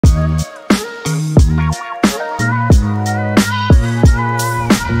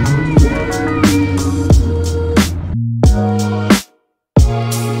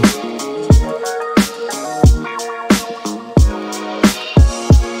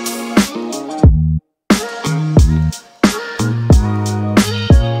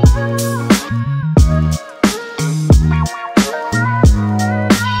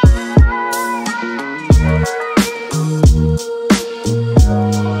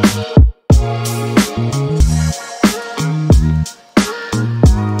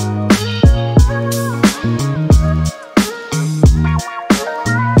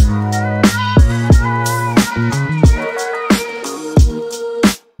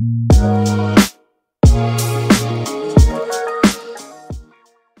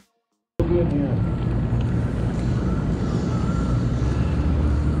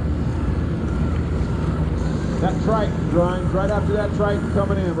Triton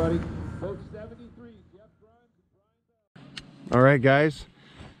coming in, buddy. Boat 73. All right, guys.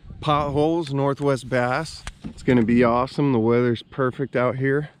 Potholes, Northwest Bass. It's gonna be awesome. The weather's perfect out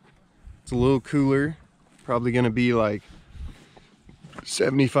here. It's a little cooler. Probably gonna be like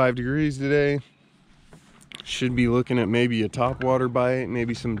 75 degrees today. Should be looking at maybe a top water bite,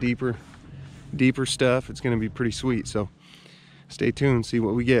 maybe some deeper stuff. It's gonna be pretty sweet. So stay tuned, see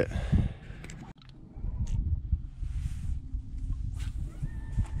what we get.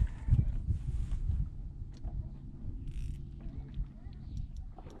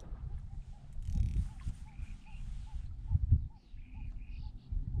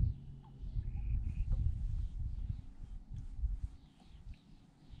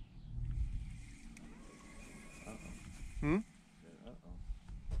 Hmm?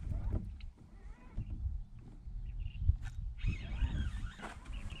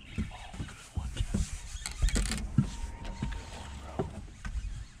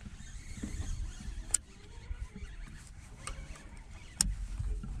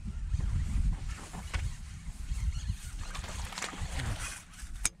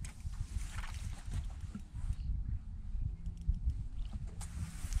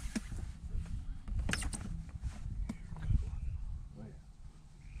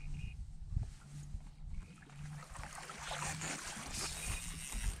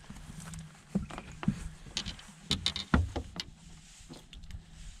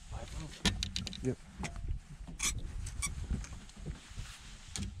 Yep.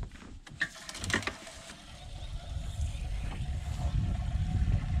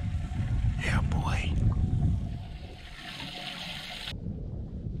 Yeah, boy.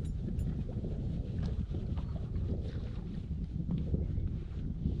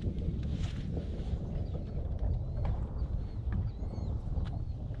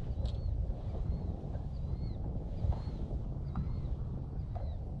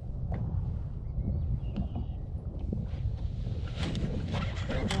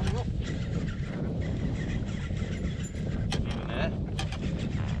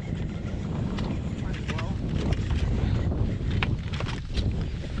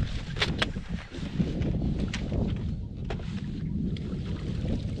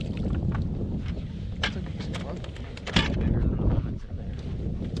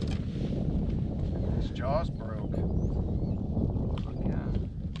 Jaws broke. Yeah.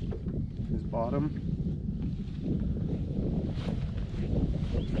 His bottom.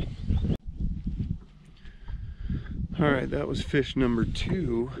 All right, that was fish number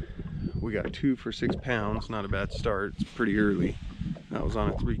 2. We got 2 for 6 pounds. Not a bad start. It's pretty early. That was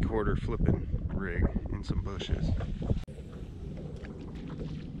on a 3/4 flipping rig in some bushes.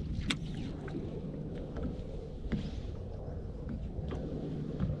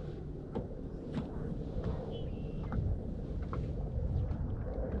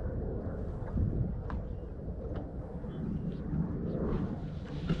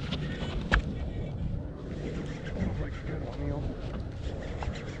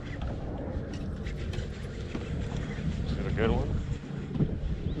 Is it a good one?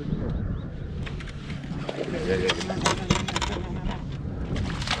 Yeah.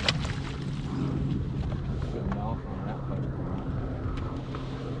 Good mouth on that one.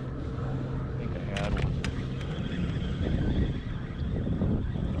 I think I had one.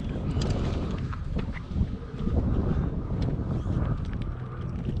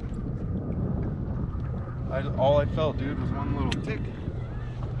 All I felt, dude, was one little tick,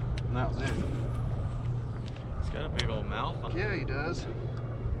 and that was it. He's got a big old mouth on him. Yeah, he does.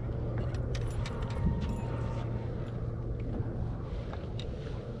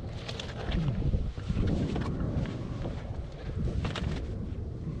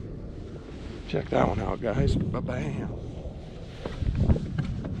 Check that one out, guys. Ba-bam.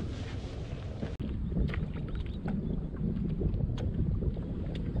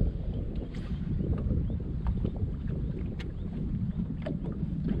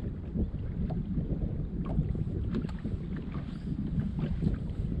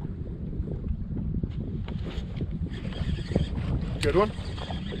 Good one.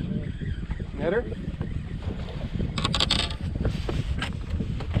 Netter.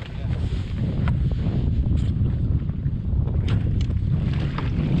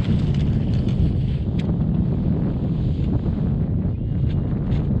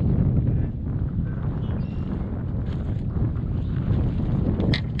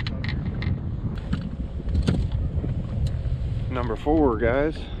 Number 4,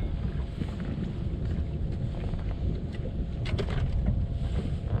 guys.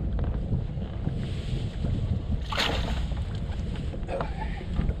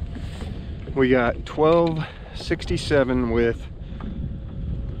 We got 1267 with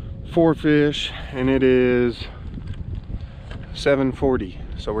 4 fish, and it is 740,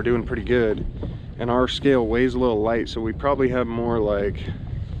 so we're doing pretty good. And our scale weighs a little light, so we probably have more like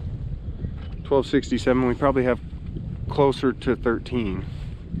 1267. We probably have closer to 13.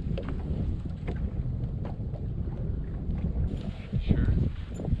 Sure.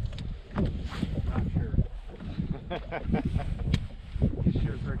 Not sure. He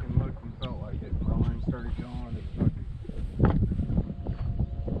sure freaking looked and felt like it. My line started going. It stuck.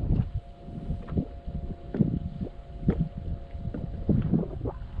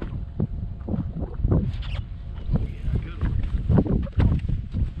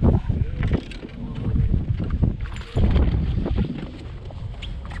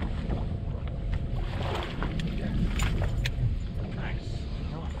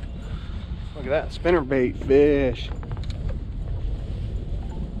 Look at that spinnerbait fish.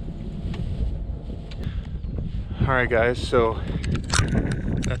 Alright guys, so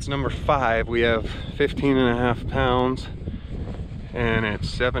that's number 5. We have 15.5 pounds and it's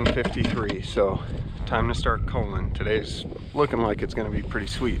 7:53, so time to start culling. Today's looking like it's going to be pretty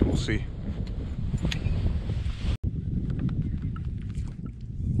sweet. We'll see.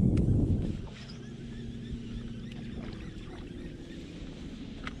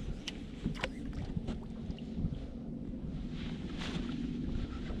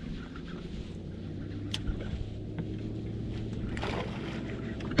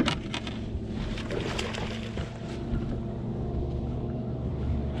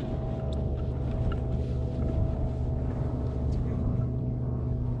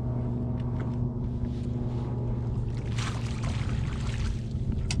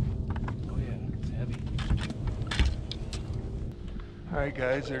 Alright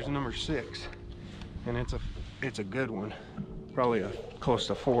guys, there's number 6, and it's a good one, probably close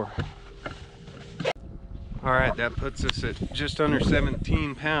to 4. Alright, that puts us at just under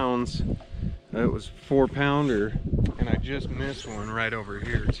 17 pounds. It was 4-pounder, and I just missed one right over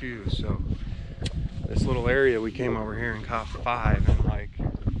here too. So this little area, we came over here and caught 5 in like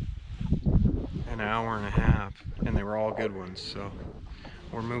an hour and a half, and they were all good ones. So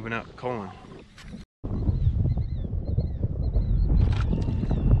we're moving up culling.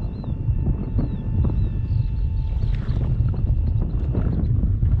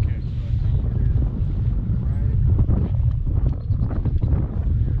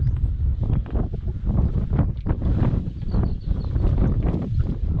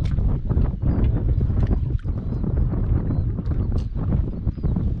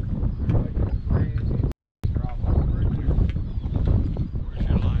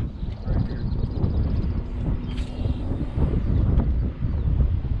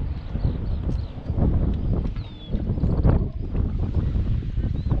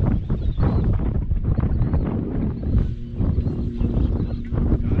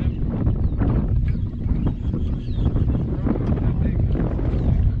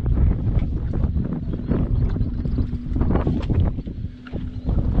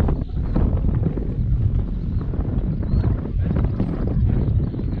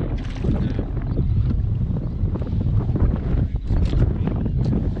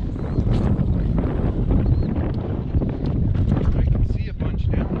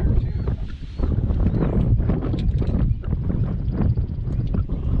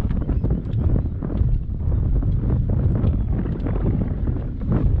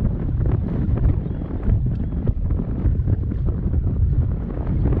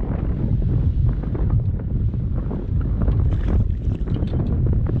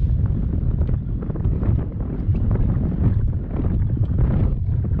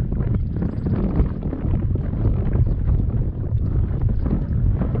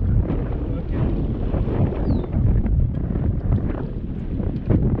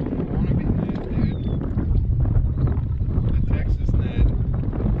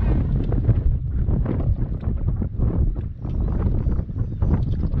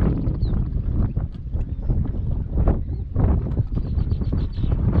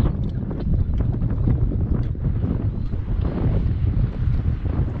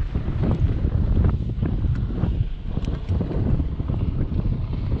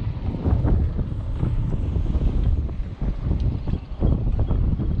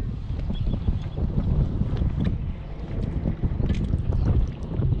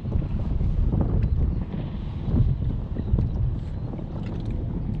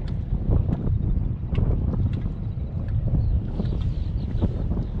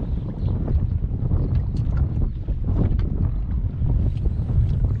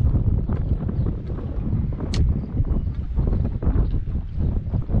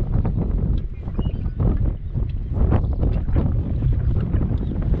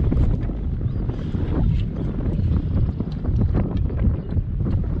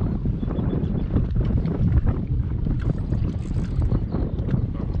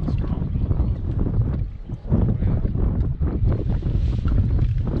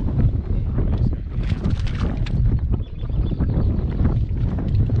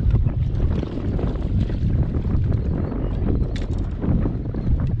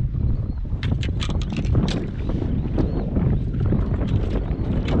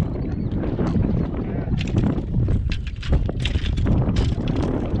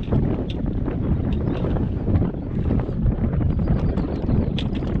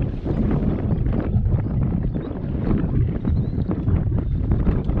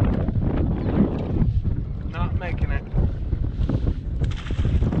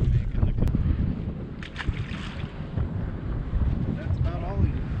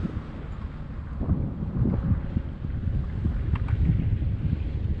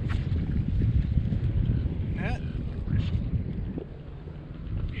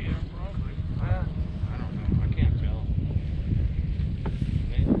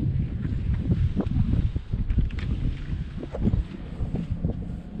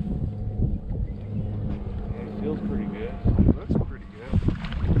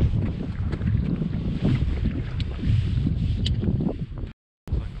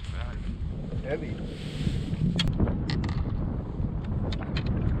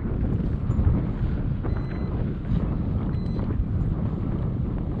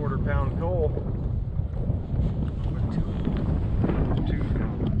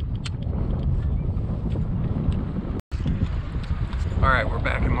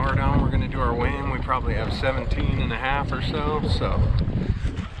 back in Mardon. We're gonna do our weigh-in. We probably have 17 and a half or so. So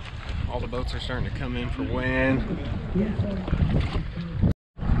all the boats are starting to come in for weigh-in.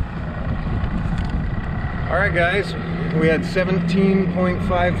 All right, guys, we had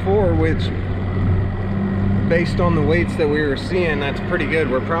 17.54, which based on the weights that we were seeing, that's pretty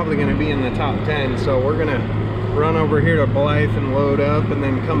good. We're probably gonna be in the top 10. So we're gonna run over here to Blythe and load up and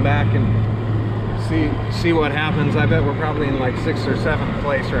then come back and see what happens. I bet we're probably in like 6th or 7th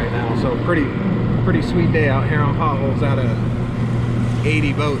place right now. So pretty sweet day out here on Potholes out of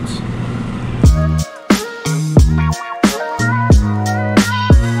 80 boats.